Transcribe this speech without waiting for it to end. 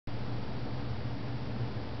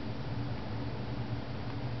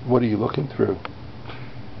What are you looking through?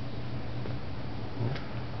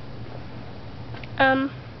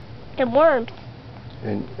 The worms.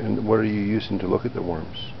 And what are you using to look at the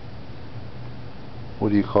worms? What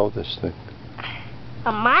do you call this thing?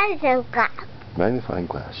 A magnifying glass. Magnifying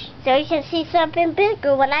glass. So you can see something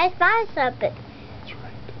bigger when I find something. That's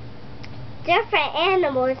right. Different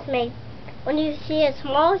animals make, when you see a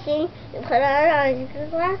small thing, you put it on a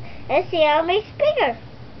glass and see how it makes bigger.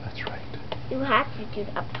 That's right. You have to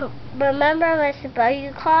do that. Remember when the buggy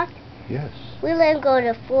caught? Yes. We let him go to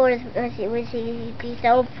the forest because it was easy to be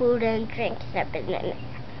some food and drink stuff in there.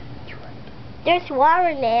 That's right. There's water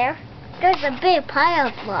in there. There's a big pile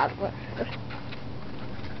of water.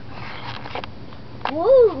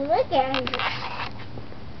 Woo, look at it.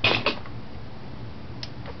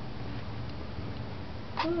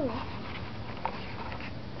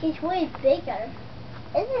 He's way bigger,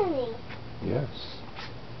 isn't he? Yes.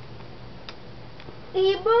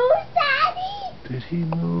 He moves, Daddy! Did he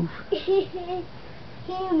move? He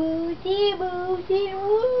moves, he moves, he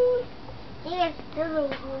moves. Yes, little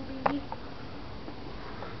movie.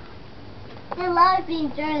 There's a lot of being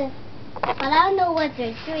drunk, but I don't know what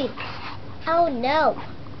they're doing. I don't know.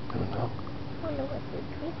 I don't know. I don't know what they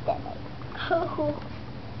drink that night.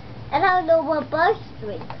 And I don't know what bugs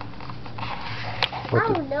drink. What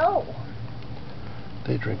I don't know.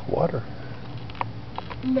 They drink water.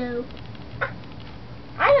 No.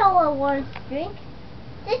 I know what worms drink.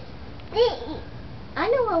 They eat. I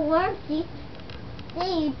know what worms eat. They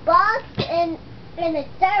eat bugs and the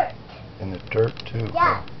dirt. In the dirt too.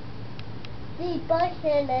 Yeah. They eat bugs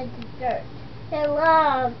and the dirt. They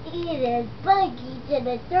love eating buggies in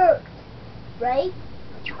the dirt. Right?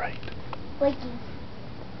 That's right. Buggies.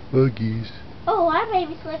 Buggies. Oh, I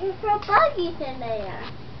maybe looking for buggies in there.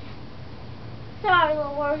 Sorry,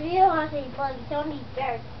 little worms. You don't want to eat buggies. Don't eat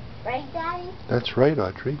dirt. Right, Daddy? That's right,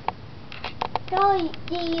 Audrey. So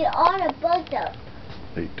they eat all the bugs up.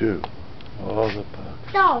 They do. All the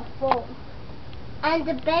bugs. So full. And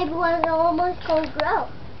the baby ones are almost going to grow.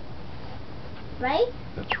 Right?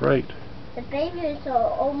 That's right. The babies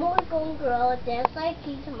are almost going to grow just like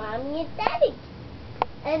his mommy and daddy.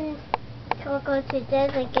 And he'll go to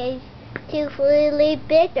desert case to fully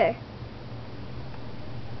bigger.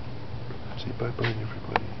 Say bye-bye,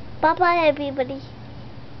 everybody. Bye-bye, everybody.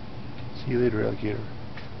 See you later, alligator.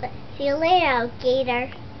 See you later,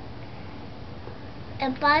 alligator.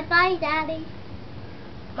 And bye-bye, Daddy.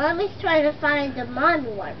 Mommy's trying to find the mommy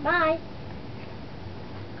one. Bye.